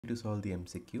To solve the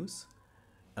MCQs.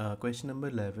 Question number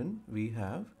 11, we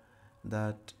have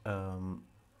that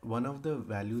one of the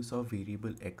values of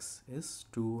variable x is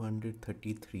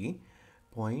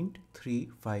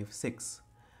 233.356.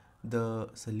 The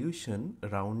solution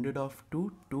rounded off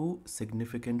to two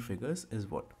significant figures is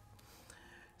what?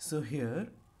 So here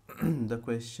the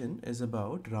question is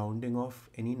about rounding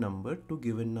off any number to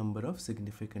given number of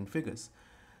significant figures.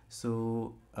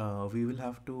 So we will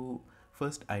have to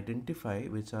first identify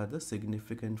which are the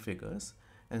significant figures,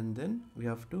 and then we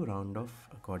have to round off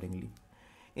accordingly.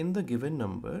 In the given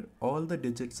number, all the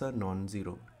digits are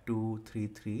non-zero, 2, 3,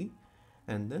 3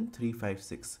 and then 3, 5,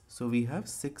 6. So we have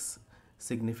 6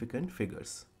 significant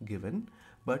figures given,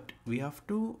 but we have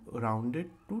to round it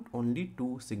to only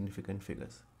 2 significant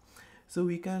figures. So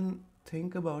we can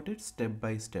think about it step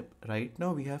by step. Right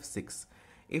now we have 6.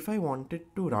 If I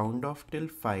wanted to round off till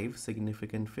 5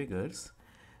 significant figures,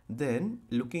 then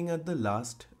looking at the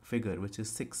last figure, which is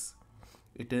 6,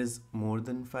 it is more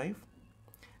than 5.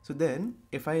 So then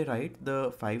if I write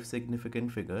the 5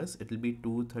 significant figures, it will be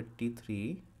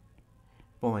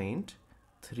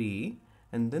 233.3,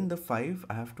 and then the 5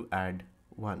 I have to add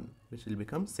 1, which will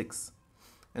become 6,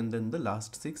 and then the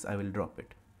last 6 I will drop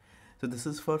it. So this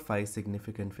is for 5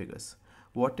 significant figures.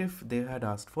 What if they had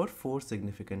asked for 4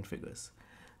 significant figures?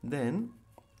 Then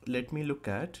let me look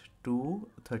at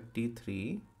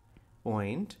 233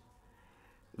 point,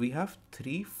 we have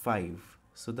 3, 5.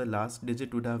 So the last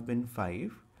digit would have been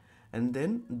 5, and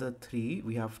then the 3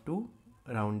 we have to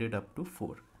round it up to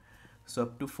 4. So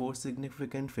up to 4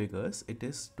 significant figures, it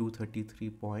is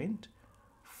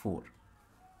 233.4.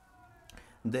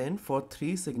 Then for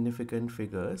 3 significant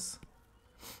figures,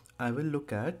 I will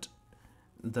look at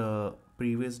the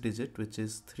previous digit, which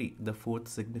is 3. The fourth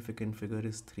significant figure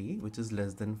is 3, which is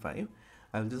less than 5.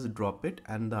 I'll just drop it,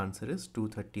 and the answer is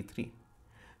 233.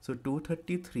 So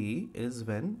 233 is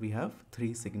when we have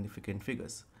 3 significant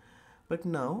figures. But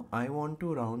now I want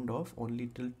to round off only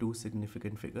till 2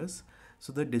 significant figures.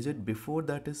 So the digit before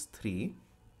that is 3.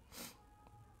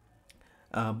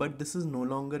 But this is no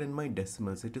longer in my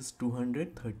decimals. It is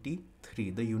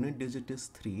 233. The unit digit is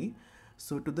 3.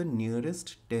 So to the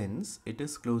nearest tens, it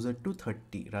is closer to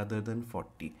 30 rather than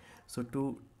 40. So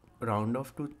to round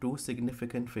off to 2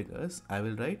 significant figures, I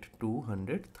will write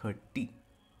 230.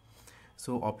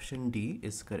 So option D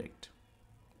is correct.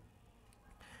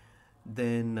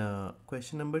 Then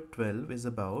question number 12 is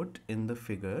about, in the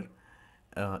figure,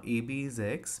 AB is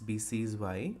x, BC is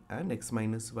y, and x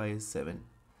minus y is 7.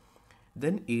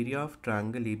 Then area of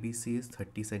triangle ABC is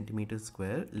 30 centimeters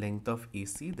square, length of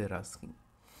AC they're asking.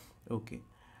 Okay.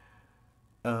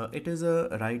 It is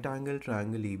a right angle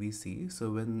triangle ABC. So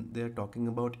when they are talking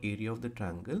about area of the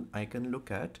triangle, I can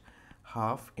look at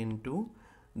half into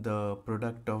the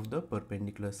product of the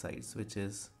perpendicular sides, which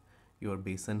is your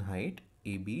base and height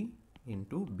AB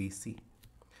into BC.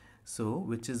 So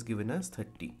which is given as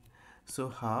 30. So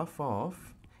half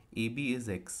of AB is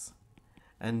x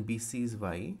and BC is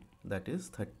y, that is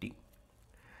 30.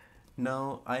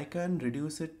 Now I can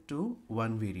reduce it to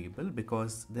one variable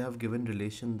because they have given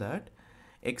relation that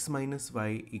x minus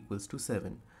y equals to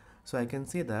 7. So I can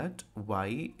say that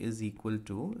y is equal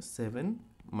to 7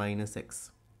 minus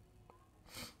x.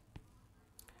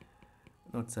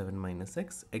 Not 7 minus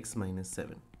x, x minus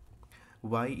 7.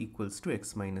 Y equals to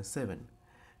x minus 7.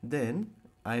 Then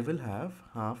I will have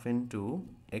half into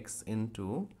x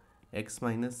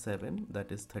minus 7,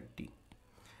 that is 30.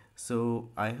 So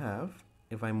I have,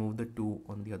 if I move the 2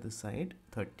 on the other side,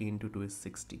 30 into 2 is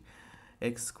 60.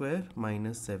 X square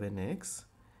minus 7x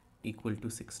equal to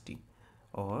 60,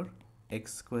 or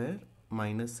x square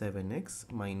minus 7x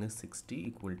minus 60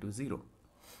 equal to 0.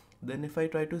 Then if I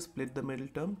try to split the middle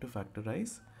term to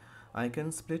factorize, I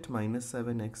can split minus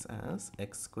 7x as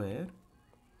x square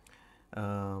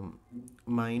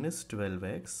minus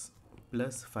 12x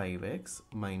plus 5x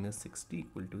minus 60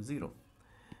 equal to 0.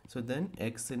 So then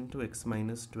x into x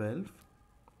minus 12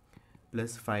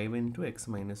 plus 5 into x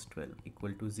minus 12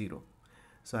 equal to 0.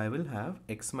 So I will have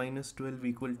x minus 12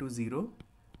 equal to 0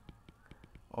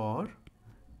 or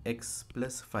x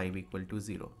plus 5 equal to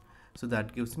 0. So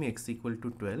that gives me x equal to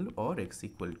 12 or x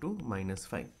equal to minus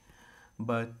 5.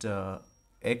 But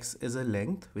x is a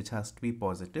length which has to be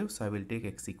positive, so I will take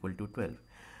x equal to 12.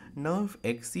 Now if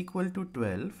x equal to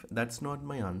 12, that's not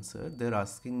my answer. They're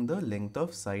asking the length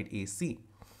of side AC.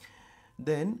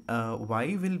 Then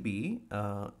y will be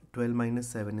 12 minus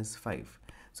 7 is 5.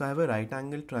 So I have a right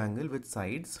angle triangle with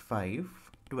sides 5,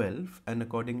 12, and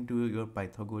according to your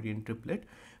Pythagorean triplet,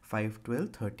 5, 12,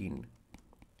 13.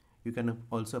 You can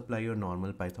also apply your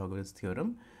normal Pythagoras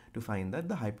theorem to find that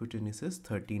the hypotenuse is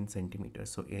 13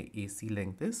 centimeters. So AC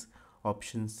length is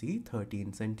option C,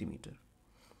 13 centimeter.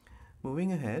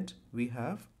 Moving ahead, we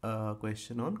have a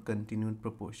question on continued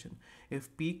proportion.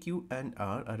 If P, Q and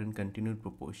R are in continued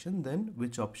proportion, then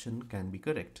which option can be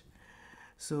correct?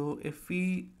 So if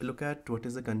we look at what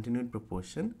is a continued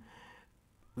proportion,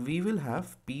 we will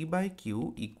have P by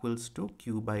Q equals to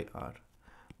Q by R,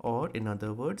 or in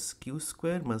other words, Q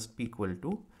square must be equal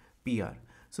to PR.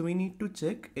 So we need to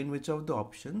check in which of the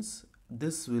options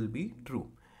this will be true.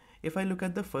 If I look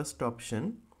at the first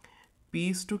option, P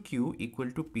is to Q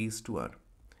equal to P is to R.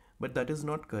 But that is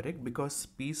not correct because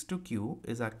P is to Q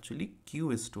is actually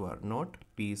Q is to R, not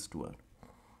P is to R.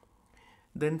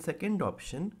 Then second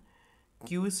option,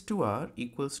 Q is to R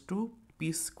equals to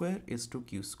P square is to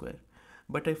Q square.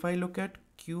 But if I look at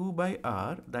Q by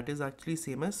R, that is actually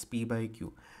same as P by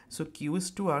Q. So Q is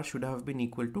to R should have been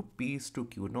equal to P is to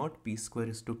Q, not P square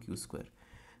is to Q square.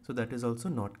 So that is also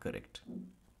not correct.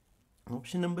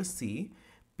 Option number C,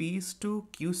 P is to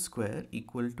Q square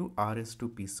equal to R is to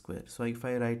P square. So if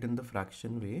I write in the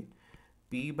fraction way,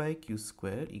 P by Q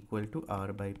square equal to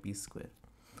R by P square.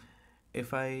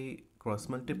 If I cross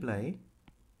multiply,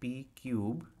 P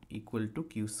cube equal to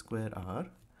Q square R,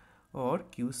 or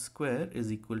Q square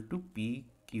is equal to P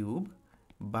cube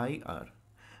by R.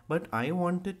 But I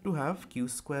wanted to have Q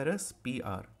square as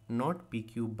PR, not P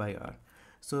cube by R.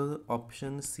 So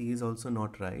option C is also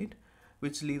not right,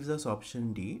 which leaves us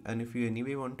option D. And if you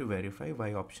anyway want to verify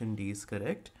why option D is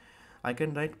correct, I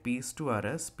can write P is to R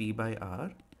as P by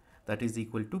R, that is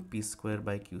equal to P square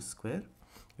by Q square.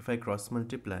 If I cross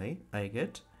multiply, I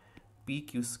get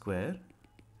PQ square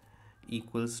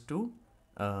equals to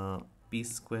P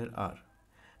square R.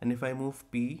 And if I move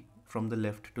P from the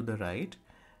left to the right,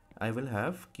 I will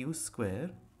have Q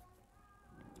square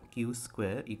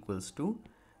equals to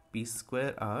P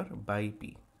square R by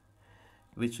P,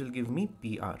 which will give me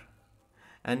PR.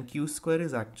 And Q square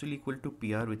is actually equal to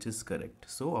PR, which is correct.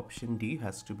 So option D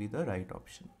has to be the right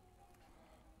option.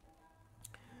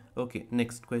 Okay,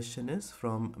 next question is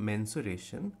from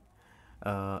mensuration.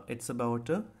 It's about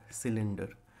a cylinder.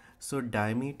 So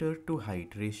diameter to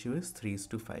height ratio is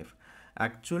 3:5.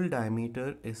 Actual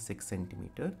diameter is 6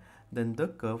 centimeter. Then the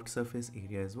curved surface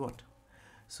area is what?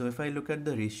 So if I look at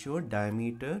the ratio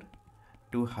diameter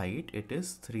to height, it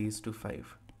is 3:5.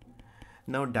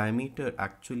 Now diameter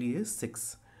actually is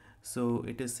 6. So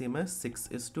it is same as 6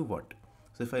 is to what?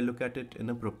 So if I look at it in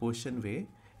a proportion way,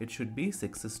 it should be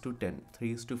 6 is to 10.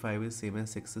 3:5 is same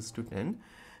as 6 is to 10.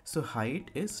 So height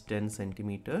is 10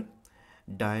 centimeter.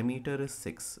 Diameter is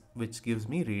 6, which gives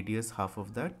me radius half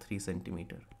of that, 3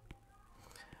 centimeter.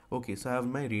 Okay, so I have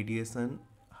my radius and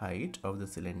height of the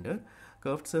cylinder.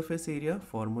 Curved surface area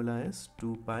formula is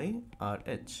 2 pi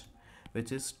RH,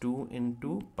 which is 2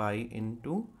 into pi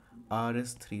into R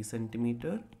is 3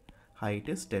 centimeter, height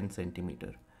is 10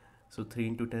 centimeter. So 3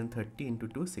 into 10, 30 into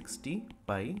 2, 60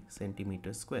 pi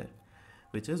centimeter square,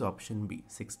 which is option B,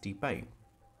 60 pi.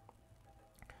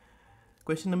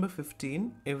 Question number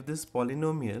 15, if this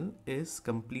polynomial is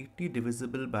completely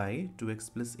divisible by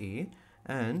 2x plus a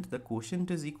and the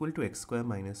quotient is equal to x square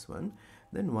minus 1,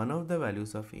 then one of the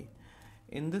values of a.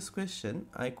 In this question,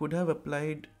 I could have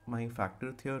applied my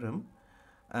factor theorem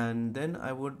and then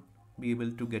I would be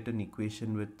able to get an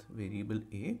equation with variable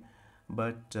a,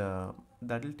 but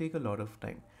that will take a lot of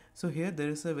time. So here there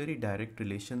is a very direct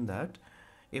relation that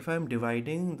if I am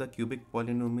dividing the cubic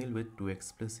polynomial with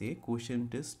 2x plus a,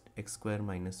 quotient is x square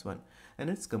minus 1 and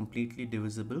it's completely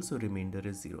divisible, so remainder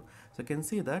is 0. So I can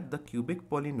say that the cubic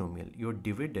polynomial, your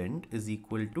dividend is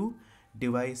equal to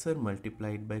divisor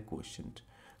multiplied by quotient.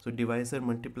 So divisor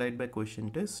multiplied by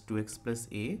quotient is 2x plus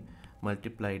a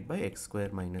multiplied by x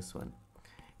square minus 1.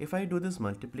 If I do this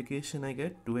multiplication, I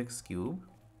get 2x cube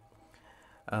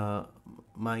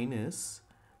minus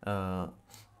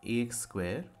ax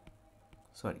square,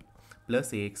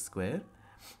 plus ax square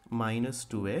minus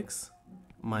 2x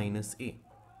minus a.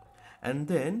 And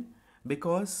then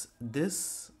because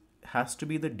this has to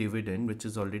be the dividend which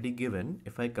is already given,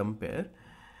 if I compare,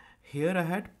 here I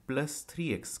had plus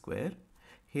 3x square,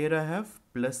 here I have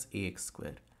plus ax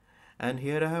square, and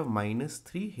here I have minus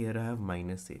 3, here I have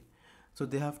minus a. So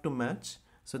they have to match.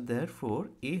 So therefore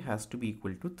a has to be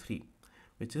equal to 3,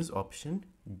 which is option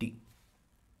D.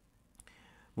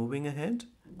 Moving ahead,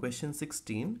 question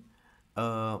 16,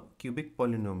 a cubic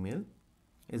polynomial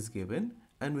is given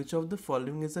and which of the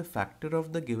following is a factor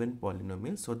of the given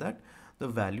polynomial so that the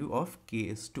value of k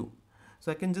is 2.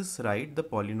 So I can just write the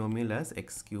polynomial as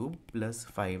x cube plus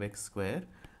 5x square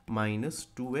minus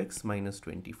 2x minus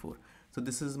 24. So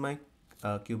this is my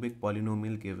cubic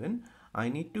polynomial given. I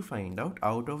need to find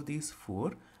out of these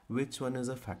four which one is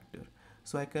a factor.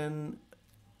 So I can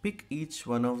pick each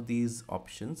one of these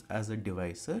options as a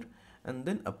divisor and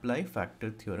then apply factor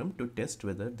theorem to test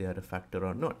whether they are a factor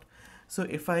or not. So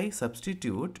if I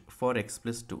substitute for x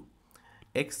plus 2,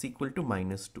 x equal to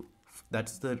minus 2,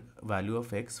 that's the value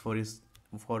of x for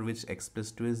which x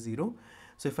plus 2 is 0.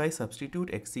 So if I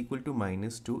substitute x equal to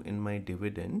minus 2 in my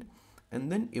dividend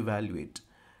and then evaluate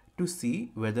to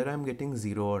see whether I'm getting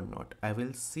 0 or not, I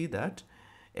will see that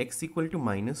x equal to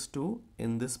minus 2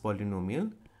 in this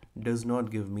polynomial does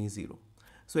not give me 0.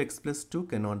 So x plus 2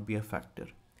 cannot be a factor.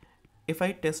 If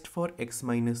I test for x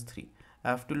minus 3, I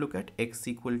have to look at x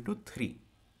equal to 3.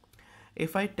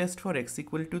 If I test for x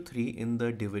equal to 3 in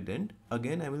the dividend,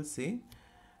 again I will see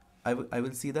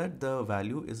that the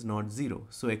value is not 0.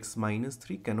 So x minus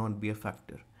 3 cannot be a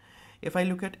factor. If I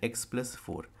look at x plus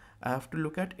 4, I have to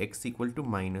look at x equal to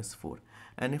minus 4.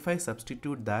 And if I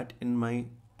substitute that in my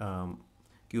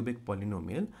cubic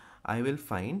polynomial, I will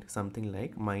find something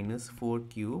like minus 4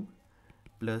 cube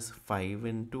plus 5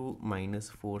 into minus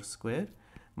 4 square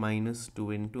minus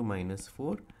 2 into minus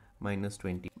 4 minus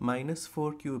 20. Minus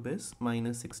 4 cube is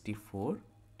minus 64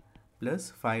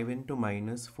 plus 5 into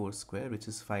minus 4 square, which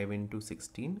is 5 into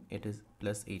 16, it is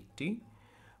plus 80.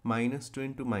 Minus 2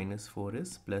 into minus 4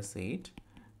 is plus 8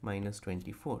 minus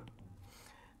 24.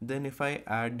 Then if I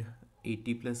add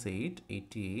 80 plus 8,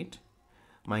 88,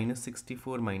 minus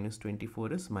 64 minus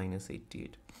 24 is minus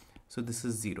 88. So this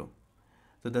is 0.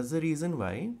 So that's the reason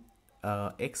why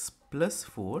x plus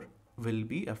 4 will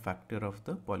be a factor of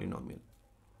the polynomial.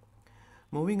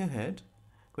 Moving ahead,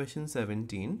 question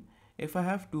 17. If I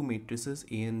have two matrices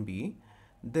A and B,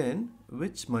 then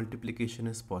which multiplication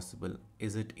is possible?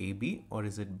 Is it AB or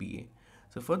is it BA?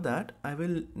 So for that, I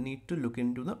will need to look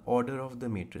into the order of the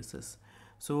matrices.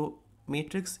 So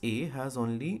matrix A has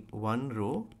only one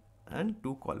row and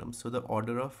two columns. So the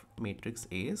order of matrix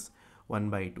A is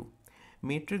 1 by 2.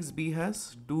 Matrix B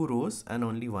has two rows and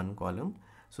only one column.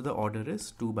 So the order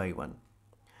is 2 by 1.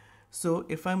 So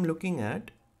if I'm looking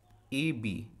at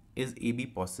AB, is AB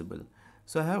possible?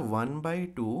 So I have 1 by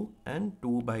 2 and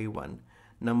 2 by 1.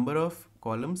 Number of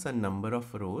columns and number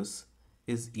of rows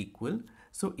is equal.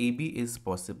 So AB is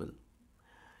possible.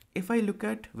 If I look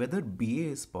at whether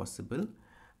BA is possible,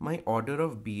 my order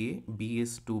of B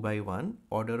is 2 by 1,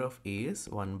 order of A is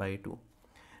 1 by 2.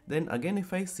 Then again,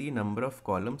 if I see number of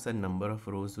columns and number of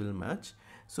rows will match,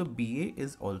 so BA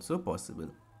is also possible.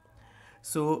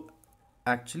 So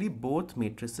actually both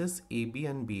matrices AB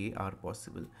and BA are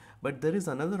possible, but there is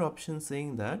another option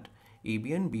saying that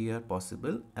AB and BA are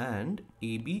possible and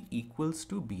AB equals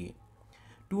to BA.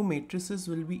 Two matrices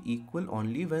will be equal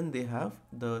only when they have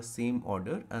the same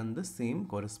order and the same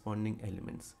corresponding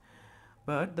elements.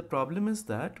 But the problem is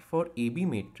that for AB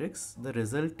matrix, the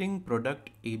resulting product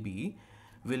AB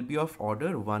will be of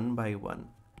order 1 by 1.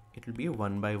 It will be a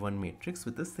 1 by 1 matrix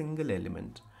with a single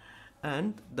element.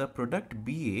 And the product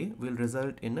BA will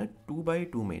result in a 2 by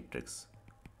 2 matrix.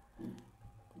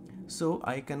 So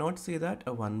I cannot say that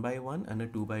a 1 by 1 and a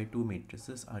 2 by 2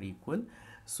 matrices are equal.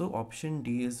 So option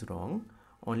D is wrong.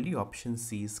 Only option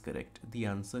C is correct. The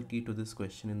answer key to this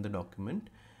question in the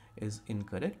document is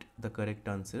incorrect. The correct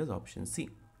answer is option C.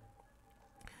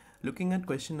 Looking at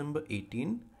question number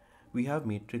 18, we have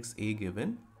matrix A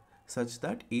given such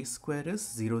that A square is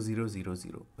 0, 0, 0,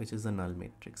 0, which is a null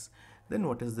matrix. Then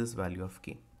what is this value of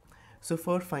K? So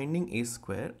for finding A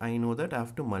square, I know that I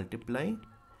have to multiply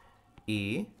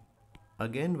A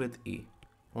again with A.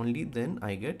 Only then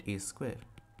I get A square.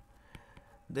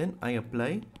 Then I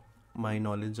apply my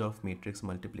knowledge of matrix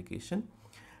multiplication.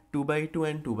 2 by 2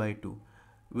 and 2 by 2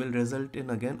 will result in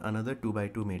again another 2 by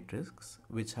 2 matrix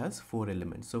which has 4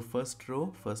 elements. So first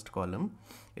row, first column,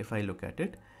 if I look at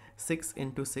it, 6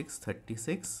 into 6,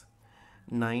 36.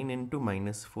 9 into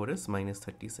minus 4 is minus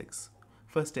 36.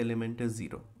 First element is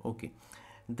 0. Okay.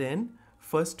 Then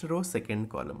first row, second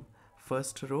column.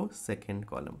 First row, second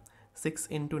column. 6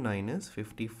 into 9 is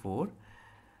 54.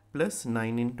 Plus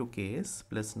 9 into k is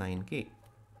plus 9k.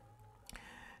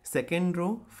 Second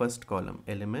row, first column.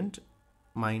 Element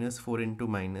minus 4 into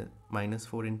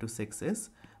 6 is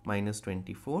minus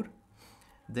 24.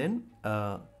 Then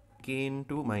k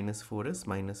into minus 4 is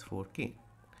minus 4k.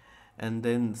 And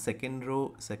then second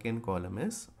row, second column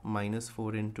is minus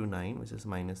 4 into 9, which is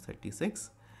minus 36,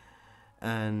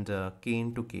 and k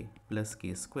into k plus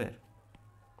k square.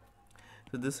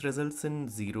 So this results in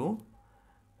 0,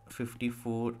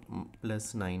 54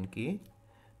 plus 9k,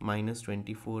 minus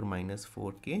 24 minus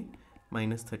 4k,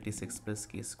 minus 36 plus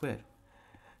k square.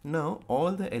 Now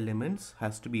all the elements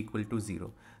has to be equal to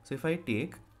 0. So if I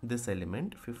take this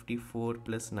element 54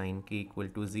 plus 9k equal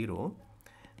to 0,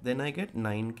 then I get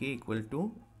 9k equal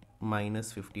to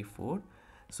minus 54.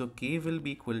 So k will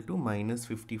be equal to minus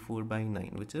 54 by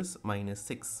 9, which is minus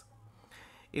 6.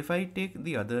 If I take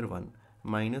the other one,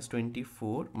 minus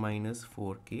 24 minus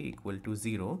 4k equal to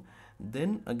 0,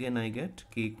 then again I get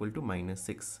k equal to minus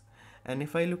 6. And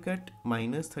if I look at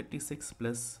minus 36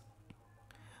 plus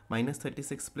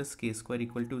k square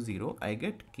equal to 0, I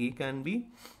get k can be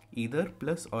either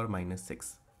plus or minus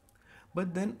 6.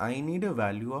 But then I need a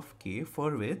value of k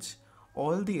for which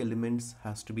all the elements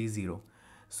has to be 0.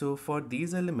 So for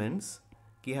these elements,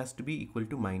 k has to be equal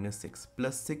to minus 6.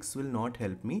 Plus 6 will not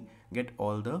help me get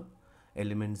all the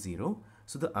elements 0.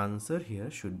 So the answer here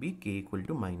should be k equal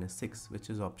to minus 6, which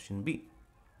is option B.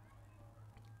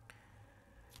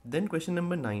 Then question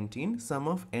number 19, sum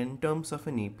of n terms of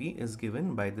an AP is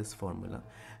given by this formula.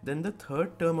 Then the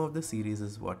third term of the series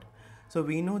is what? So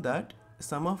we know that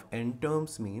sum of n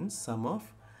terms means sum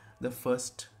of the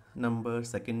first number,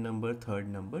 second number, third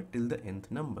number till the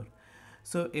nth number.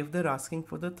 So if they're asking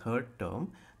for the third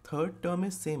term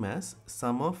is same as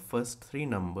sum of first three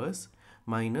numbers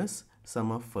minus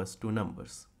sum of first two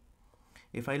numbers.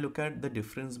 If I look at the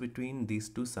difference between these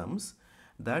two sums,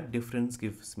 that difference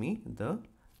gives me the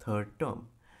third term.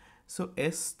 So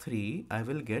S3 I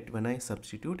will get when I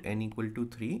substitute n equal to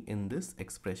 3 in this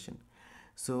expression.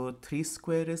 So 3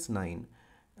 square is 9.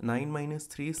 9 minus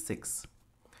 3 is 6.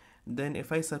 Then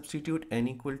if I substitute n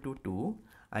equal to 2,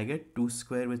 I get 2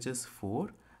 square, which is 4,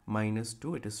 minus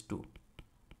 2, it is 2.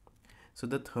 So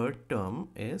the third term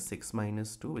is 6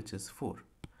 minus 2, which is 4.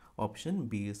 Option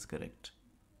B is correct.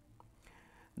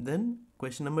 Then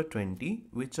question number 20,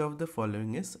 which of the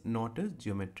following is not a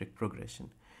geometric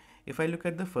progression? If I look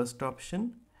at the first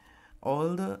option,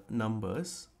 all the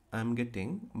numbers I'm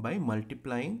getting by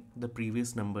multiplying the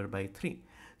previous number by 3.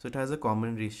 So it has a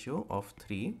common ratio of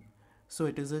 3. So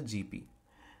it is a GP.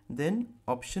 Then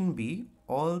option B,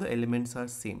 all the elements are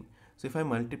same. So if I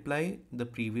multiply the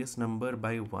previous number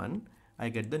by 1, I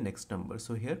get the next number.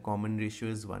 So here common ratio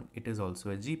is 1. It is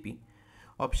also a GP.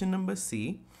 Option number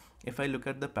C, if I look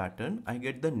at the pattern, I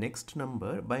get the next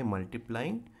number by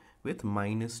multiplying with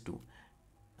minus 2.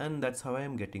 And that's how I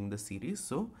am getting the series.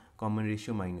 So common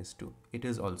ratio minus 2. It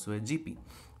is also a GP.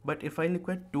 But if I look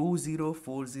at 2, 0,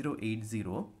 4, 0, 8,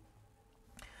 0,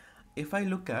 if I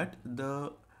look at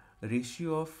the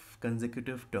ratio of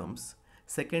consecutive terms,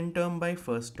 second term by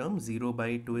first term, 0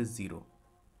 by 2 is 0.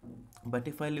 But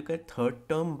if I look at third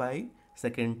term by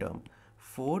second term,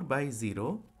 4 by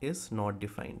 0 is not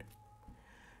defined.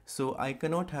 So I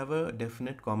cannot have a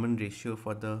definite common ratio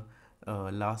for the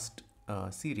last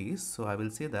series. So I will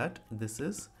say that this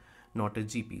is not a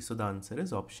GP. So the answer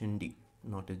is option D,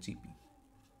 not a GP.